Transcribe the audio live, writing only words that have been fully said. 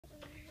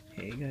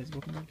Hey guys,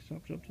 welcome back to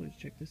Top Shelf Toys.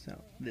 Check this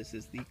out. This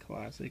is the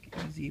classic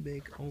Easy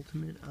Bake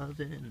Ultimate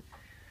Oven.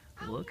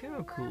 Look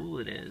how cool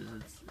it is.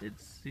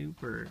 It's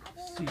super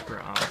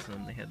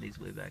awesome. They had these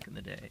way back in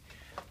the day.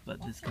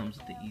 But this comes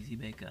with the Easy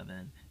Bake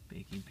Oven,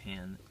 baking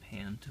pan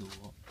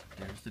tool.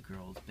 There's the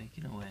girls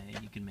baking away.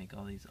 You can make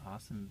all these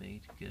awesome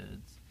baked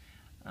goods.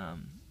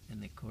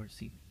 And of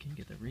course you can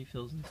get the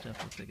refills and stuff.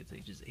 Looks like it's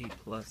ages 8+.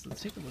 Let's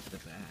take a look at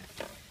the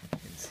back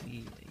and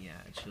see. Yeah,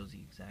 it shows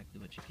you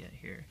exactly what you get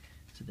here.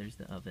 So there's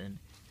the oven,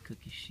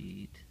 cookie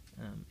sheet,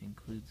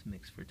 includes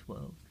mix for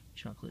 12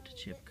 chocolate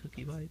chip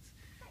cookie bites.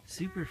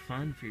 Super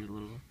fun for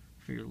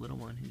your little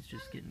one who's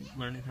just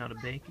learning how to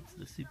bake. It's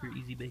the Super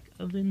Easy Bake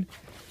Oven.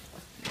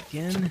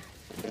 Again,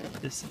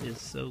 this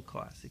is so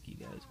classic, you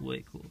guys.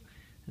 Way cool.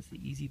 That's the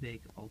Easy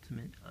Bake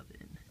Ultimate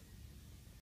Oven.